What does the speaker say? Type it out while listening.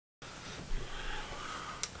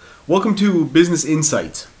Welcome to Business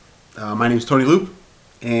Insights. My name is Tony Loop,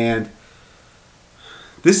 and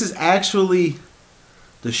this is actually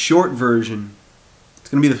the short version. It's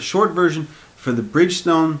going to be the short version for the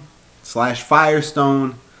Bridgestone /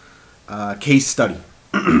 Firestone case study.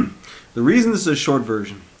 The reason this is a short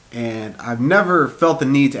version, and I've never felt the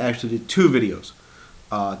need to actually do two videos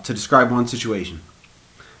to describe one situation,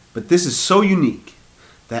 but this is so unique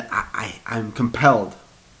that I'm compelled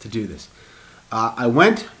to do this.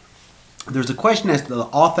 There's a question as to the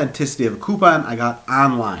authenticity of a coupon I got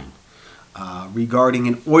online regarding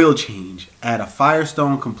an oil change at a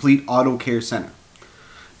Firestone Complete Auto Care Center.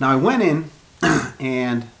 Now I went in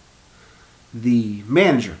and the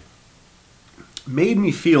manager made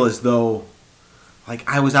me feel as though like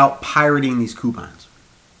I was out pirating these coupons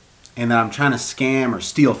and that I'm trying to scam or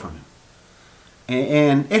steal from him.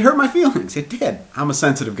 And it hurt my feelings. It did. I'm a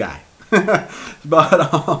sensitive guy.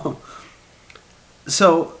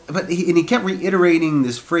 But he kept reiterating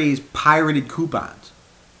this phrase, pirated coupons.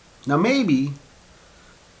 Now maybe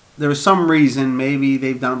there was some reason, maybe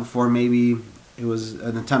they've done it before, maybe it was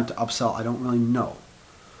an attempt to upsell, I don't really know.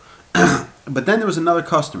 But then there was another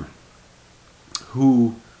customer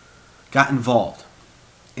who got involved.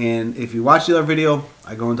 And if you watch the other video,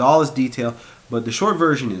 I go into all this detail, but the short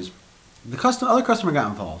version is, the other customer got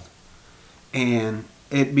involved. And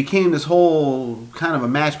it became this whole kind of a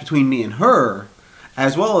match between me and her,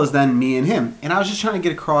 as well as then me and him. And I was just trying to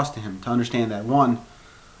get across to him to understand that, one,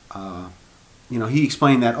 he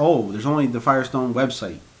explained that, oh, there's only the Firestone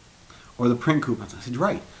website or the print coupons. I said,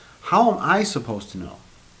 right. How am I supposed to know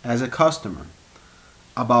as a customer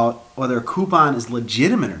about whether a coupon is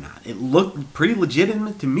legitimate or not? It looked pretty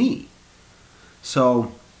legitimate to me.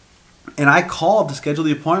 So, and I called to schedule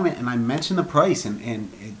the appointment and I mentioned the price and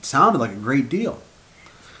it sounded like a great deal.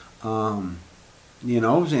 And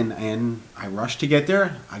I rushed to get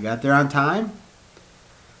there. I got there on time.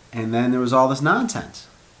 And then there was all this nonsense.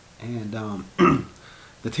 And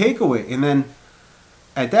the takeaway, and then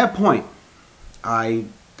at that point, I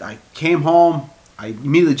came home. I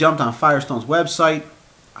immediately jumped on Firestone's website.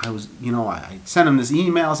 I sent him this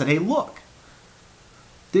email. I said, hey, look,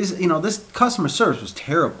 this customer service was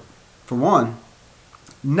terrible. For one,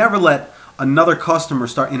 never let another customer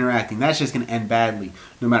start interacting. That's just going to end badly.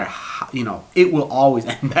 No matter how, it will always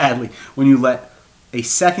end badly when you let a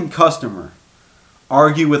second customer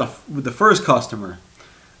argue with the first customer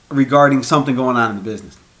regarding something going on in the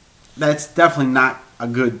business. That's definitely not a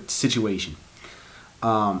good situation.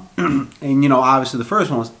 Obviously the first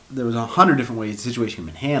one was, there was 100 different ways the situation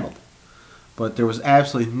could have been handled. But there was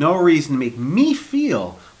absolutely no reason to make me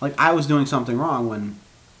feel like I was doing something wrong when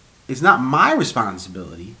it's not my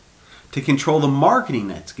responsibility to control the marketing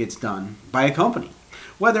that gets done by a company.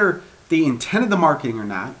 Whether they intended the marketing or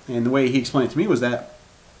not, and the way he explained it to me was that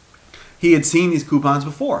he had seen these coupons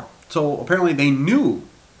before. So apparently they knew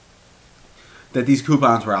that these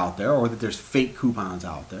coupons were out there or that there's fake coupons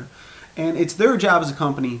out there. And it's their job as a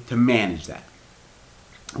company to manage that.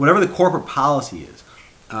 Whatever the corporate policy is,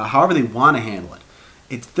 however they want to handle it,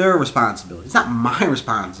 it's their responsibility. It's not my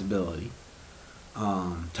responsibility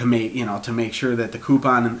to make sure that the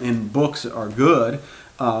coupon and books are good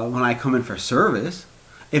when I come in for service.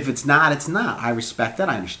 If it's not, it's not. I respect that.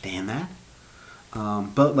 I understand that.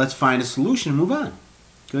 But let's find a solution and move on.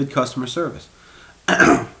 Good customer service.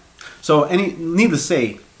 So, needless to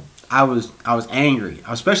say, I was angry.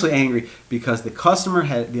 I was especially angry because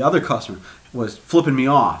the other customer was flipping me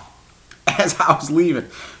off as I was leaving.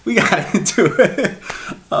 We got into it.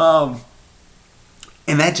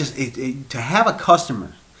 And that just, to have a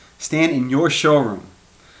customer stand in your showroom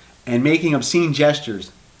and making obscene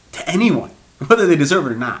gestures to anyone, whether they deserve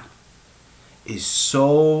it or not, is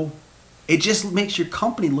so, it just makes your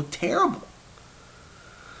company look terrible.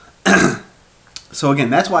 So again,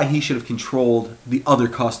 that's why he should have controlled the other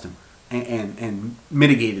customer and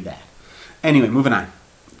mitigated that. Anyway, moving on.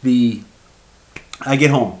 I get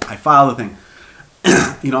home. I file the thing.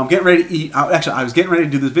 I'm getting ready to eat. Actually, I was getting ready to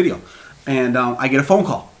do this video. And I get a phone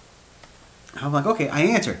call. I'm like, okay, I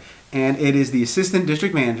answer. And it is the assistant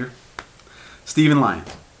district manager, Stephen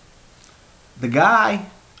Lyons. The guy,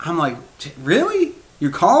 I'm like, really?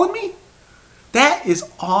 You're calling me? That is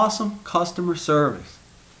awesome customer service.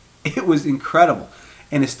 It was incredible.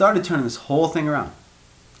 And it started turning this whole thing around.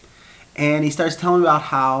 And he starts telling me about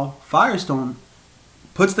how Firestone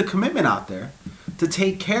puts the commitment out there to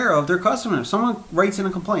take care of their customers. If someone writes in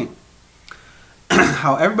a complaint,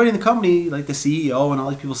 how everybody in the company, like the CEO and all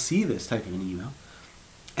these people, see this type of an email,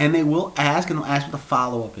 and they will ask, and they'll ask what the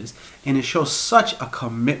follow-up is, and it shows such a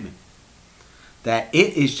commitment that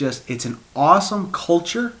it's an awesome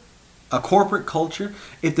culture a corporate culture,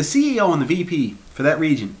 if the CEO and the VP for that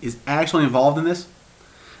region is actually involved in this,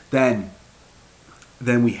 then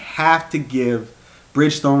we have to give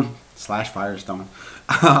Bridgestone / Firestone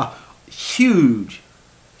huge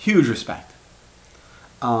respect.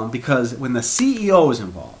 Because when the CEO is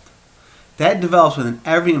involved, that develops within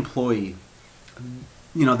every employee,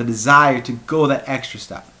 the desire to go that extra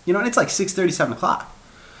step. And it's like 6:30, 7 o'clock.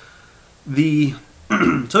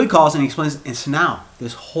 So he calls and he explains, and so now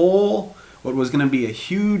this whole, what was going to be a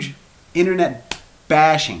huge internet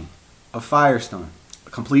bashing of Firestone,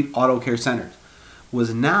 complete auto care centers,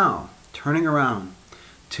 was now turning around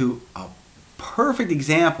to a perfect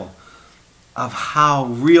example of how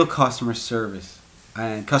real customer service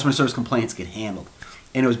and customer service complaints get handled.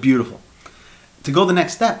 And it was beautiful. To go the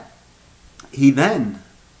next step, he then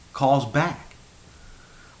calls back.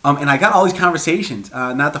 And I got all these conversations,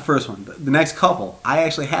 not the first one, the next couple, I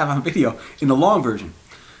actually have on video in the long version.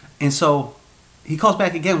 And so he calls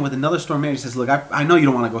back again with another store manager, says, look, I know you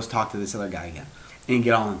don't want to go talk to this other guy again and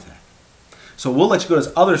get all into that. So we'll let you go to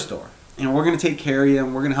this other store, and we're going to take care of you,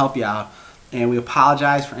 and we're going to help you out, and we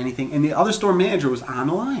apologize for anything. And the other store manager was on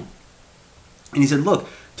the line. And he said, look,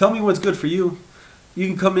 tell me what's good for you. You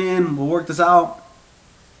can come in, we'll work this out.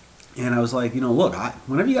 And I was like, look,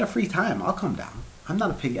 whenever you got a free time, I'll come down. I'm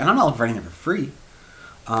not a piggy, and I'm not looking for anything for free.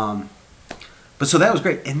 But so that was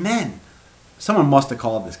great. And then someone must have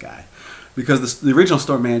called this guy, because the original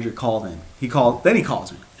store manager called in. Then he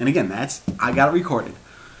calls me. And again, I got it recorded.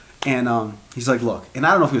 And he's like, look, and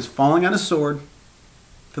I don't know if he was falling on his sword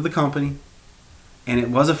to the company, and it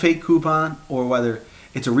was a fake coupon, or whether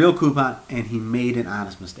it's a real coupon and he made an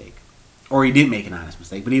honest mistake. Or he didn't make an honest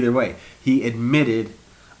mistake. But either way, he admitted,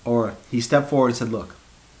 or he stepped forward and said, look,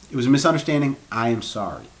 it was a misunderstanding. I am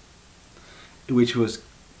sorry. Which was,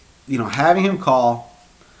 having him call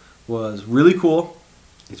was really cool.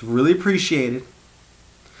 It's really appreciated.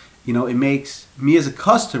 It makes me as a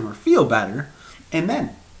customer feel better. And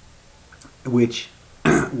then, which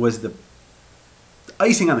was the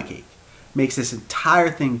icing on the cake, makes this entire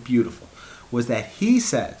thing beautiful, was that he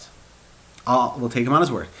says, we'll take him on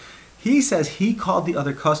his word, he says he called the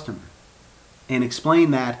other customer and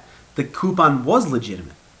explained that the coupon was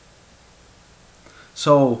legitimate.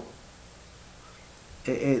 So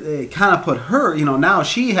it kind of put her, now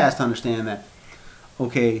she has to understand that,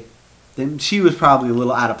 okay, then she was probably a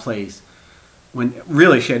little out of place when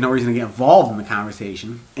really she had no reason to get involved in the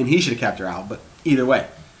conversation, and he should have kept her out, but either way.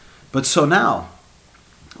 But so now,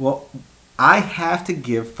 well, I have to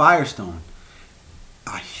give Firestone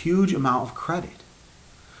a huge amount of credit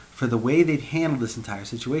for the way they've handled this entire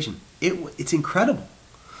situation. It's incredible.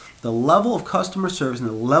 The level of customer service and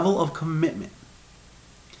the level of commitment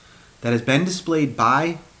that has been displayed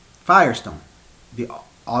by Firestone, the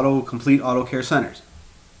complete auto care centers,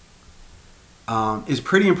 is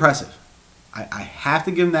pretty impressive. I have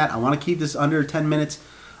to give them that. I want to keep this under 10 minutes,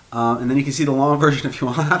 and then you can see the long version if you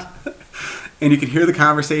want, and you can hear the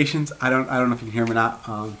conversations. I don't know if you can hear them or not.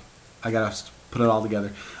 I gotta put it all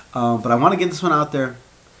together, but I want to get this one out there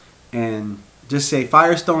and just say,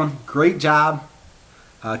 Firestone, great job.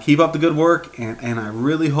 Keep up the good work, and I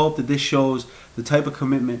really hope that this shows the type of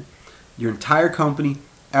commitment your entire company,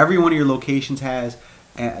 every one of your locations has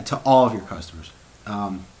to all of your customers.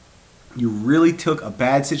 You really took a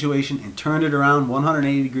bad situation and turned it around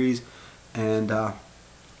 180 degrees, and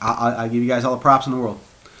I give you guys all the props in the world.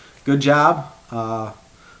 Good job. So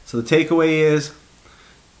the takeaway is,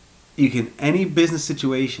 any business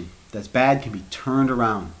situation that's bad can be turned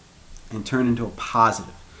around and turned into a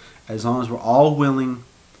positive, as long as we're all willing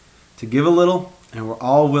to give a little, and we're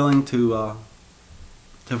all willing to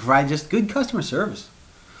provide just good customer service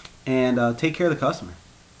and take care of the customer.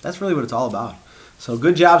 That's really what it's all about. So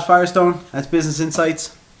good jobs, Firestone. That's Business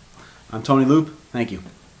Insights. I'm Tony Loop. Thank you.